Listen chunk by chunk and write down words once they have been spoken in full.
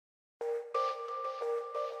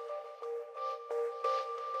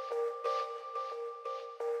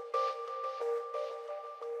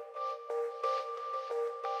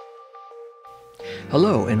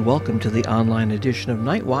Hello and welcome to the online edition of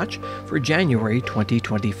Nightwatch for January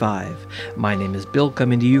 2025. My name is Bill,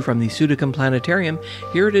 coming to you from the Sudekum Planetarium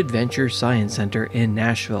here at Adventure Science Center in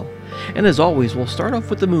Nashville. And as always, we'll start off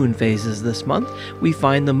with the moon phases this month. We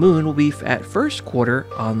find the moon will be at first quarter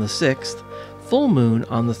on the 6th, full moon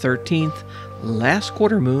on the 13th, last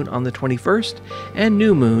quarter moon on the 21st, and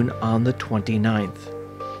new moon on the 29th.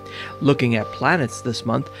 Looking at planets this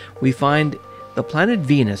month, we find the planet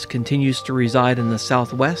Venus continues to reside in the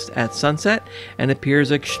southwest at sunset and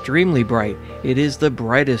appears extremely bright. It is the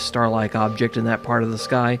brightest star-like object in that part of the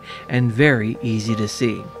sky and very easy to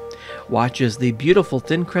see. Watch as the beautiful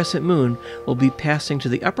thin crescent moon will be passing to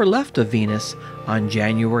the upper left of Venus on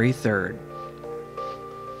January 3rd.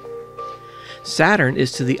 Saturn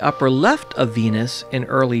is to the upper left of Venus in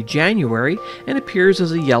early January and appears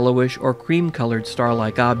as a yellowish or cream-colored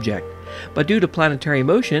star-like object. But due to planetary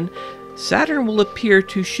motion, Saturn will appear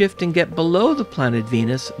to shift and get below the planet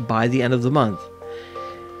Venus by the end of the month.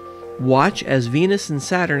 Watch as Venus and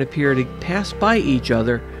Saturn appear to pass by each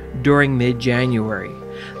other during mid-January.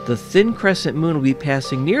 The thin crescent moon will be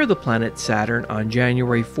passing near the planet Saturn on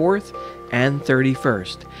January 4th and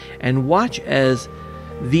 31st. And watch as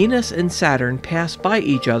Venus and Saturn pass by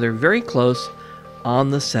each other very close on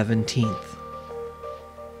the 17th.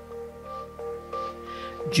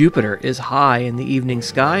 Jupiter is high in the evening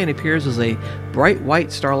sky and appears as a bright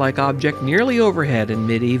white star-like object nearly overhead in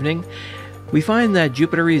mid-evening. We find that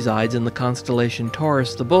Jupiter resides in the constellation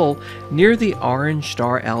Taurus the Bull near the orange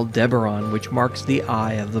star Aldebaran, which marks the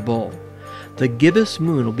eye of the bull. The gibbous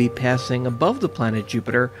moon will be passing above the planet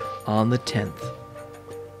Jupiter on the 10th.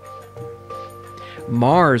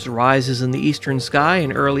 Mars rises in the eastern sky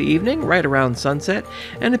in early evening, right around sunset,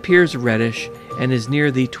 and appears reddish and is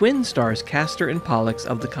near the twin stars Castor and Pollux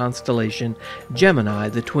of the constellation Gemini,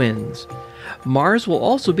 the twins. Mars will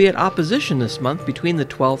also be at opposition this month between the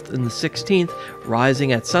 12th and the 16th,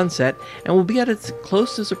 rising at sunset, and will be at its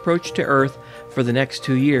closest approach to Earth for the next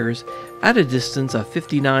 2 years, at a distance of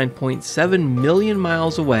 59.7 million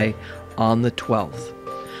miles away on the 12th.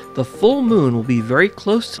 The full moon will be very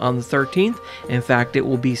close on the 13th. In fact, it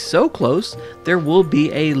will be so close there will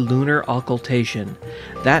be a lunar occultation.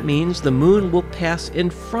 That means the moon will pass in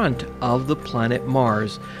front of the planet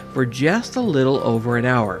Mars for just a little over an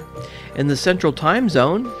hour. In the central time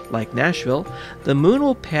zone, like Nashville, the moon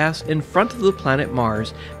will pass in front of the planet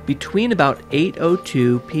Mars between about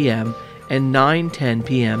 8:02 p.m. and 9:10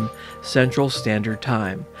 p.m. Central Standard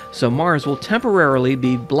Time, so Mars will temporarily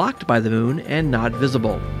be blocked by the moon and not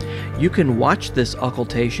visible. You can watch this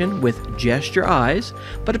occultation with just your eyes,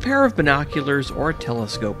 but a pair of binoculars or a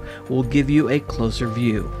telescope will give you a closer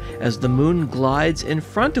view, as the moon glides in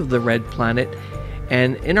front of the red planet,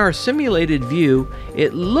 and in our simulated view,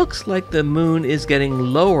 it looks like the moon is getting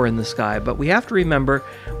lower in the sky, but we have to remember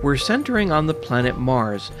we're centering on the planet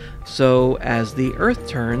Mars, so as the Earth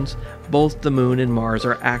turns, both the moon and Mars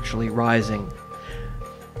are actually rising.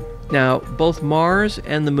 Now, both Mars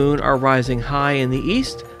and the moon are rising high in the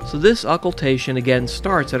east, so this occultation again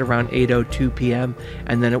starts at around 8:02 p.m.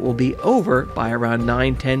 and then it will be over by around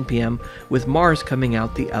 9:10 p.m. with Mars coming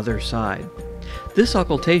out the other side. This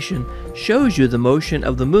occultation shows you the motion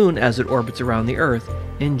of the moon as it orbits around the Earth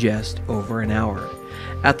in just over an hour.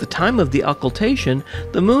 At the time of the occultation,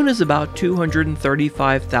 the moon is about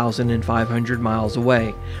 235,500 miles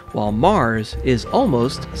away, while Mars is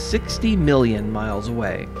almost 60 million miles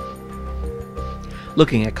away.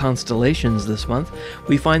 Looking at constellations this month,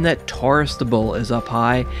 we find that Taurus the Bull is up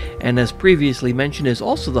high, and as previously mentioned is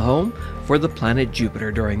also the home for the planet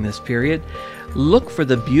Jupiter during this period. Look for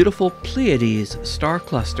the beautiful Pleiades star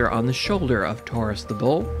cluster on the shoulder of Taurus the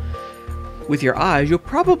Bull. With your eyes, you'll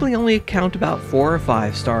probably only count about 4 or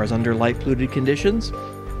 5 stars under light-polluted conditions,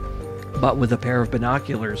 but with a pair of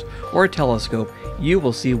binoculars or a telescope, you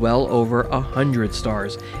will see well over 100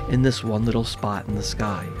 stars in this one little spot in the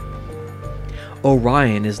sky.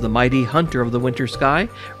 Orion is the mighty hunter of the winter sky,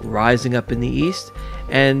 rising up in the east,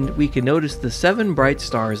 and we can notice the 7 bright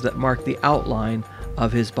stars that mark the outline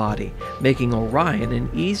of his body, making Orion an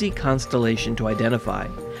easy constellation to identify.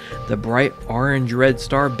 The bright orange-red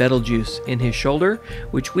star Betelgeuse in his shoulder,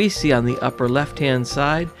 which we see on the upper left-hand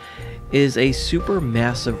side, is a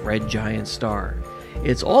supermassive red giant star.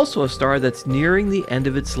 It's also a star that's nearing the end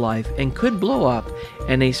of its life and could blow up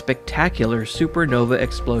in a spectacular supernova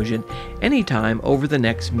explosion anytime over the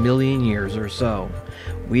next million years or so.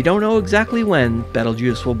 We don't know exactly when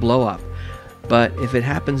Betelgeuse will blow up, but if it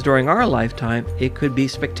happens during our lifetime, it could be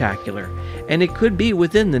spectacular, and it could be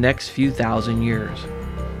within the next few thousand years.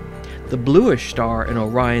 The bluish star in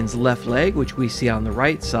Orion's left leg, which we see on the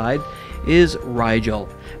right side, is Rigel.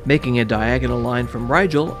 Making a diagonal line from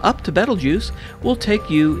Rigel up to Betelgeuse will take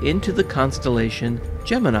you into the constellation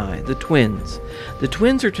Gemini, the Twins. The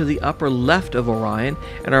Twins are to the upper left of Orion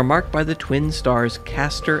and are marked by the twin stars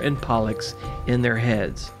Castor and Pollux in their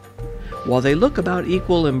heads. While they look about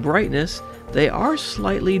equal in brightness, they are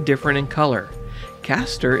slightly different in color.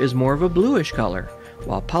 Castor is more of a bluish color,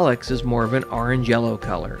 while Pollux is more of an orange-yellow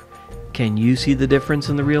color. Can you see the difference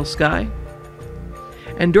in the real sky?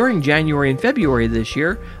 And during January and February this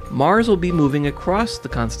year, Mars will be moving across the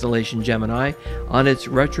constellation Gemini on its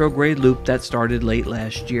retrograde loop that started late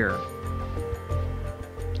last year.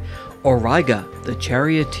 Auriga, the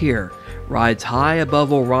charioteer, rides high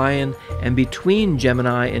above Orion and between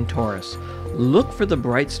Gemini and Taurus. Look for the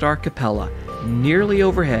bright star Capella nearly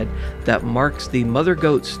overhead that marks the Mother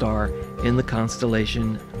Goat star in the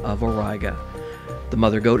constellation of Auriga. The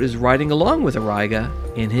Mother Goat is riding along with Auriga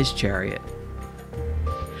in his chariot.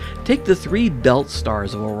 Take the 3 belt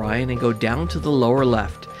stars of Orion and go down to the lower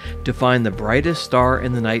left to find the brightest star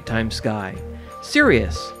in the nighttime sky,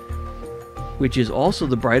 Sirius, which is also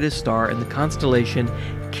the brightest star in the constellation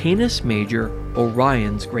Canis Major,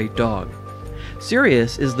 Orion's great dog.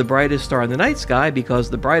 Sirius is the brightest star in the night sky because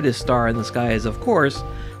the brightest star in the sky is, of course,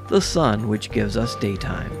 the sun, which gives us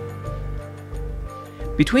daytime.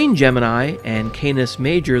 Between Gemini and Canis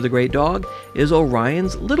Major, the great dog, is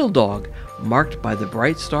Orion's little dog, marked by the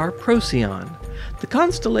bright star Procyon. The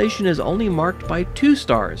constellation is only marked by 2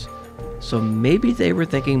 stars, so maybe they were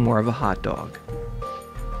thinking more of a hot dog.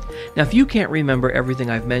 Now, if you can't remember everything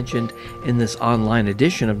I've mentioned in this online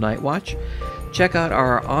edition of Nightwatch, check out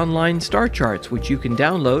our online star charts, which you can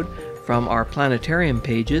download from our planetarium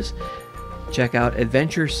pages. Check out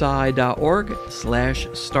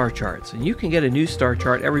adventuresci.org/starcharts, and you can get a new star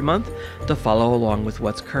chart every month to follow along with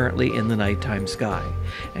what's currently in the nighttime sky.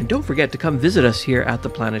 And don't forget to come visit us here at the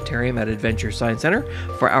planetarium at Adventure Science Center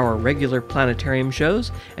for our regular planetarium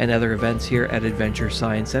shows and other events here at Adventure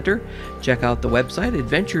Science Center. Check out the website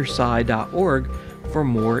adventuresci.org for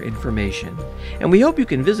more information. And we hope you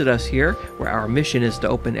can visit us here, where our mission is to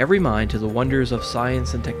open every mind to the wonders of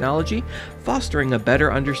science and technology, fostering a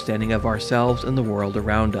better understanding of ourselves and the world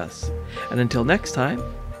around us. And until next time,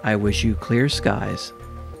 I wish you clear skies.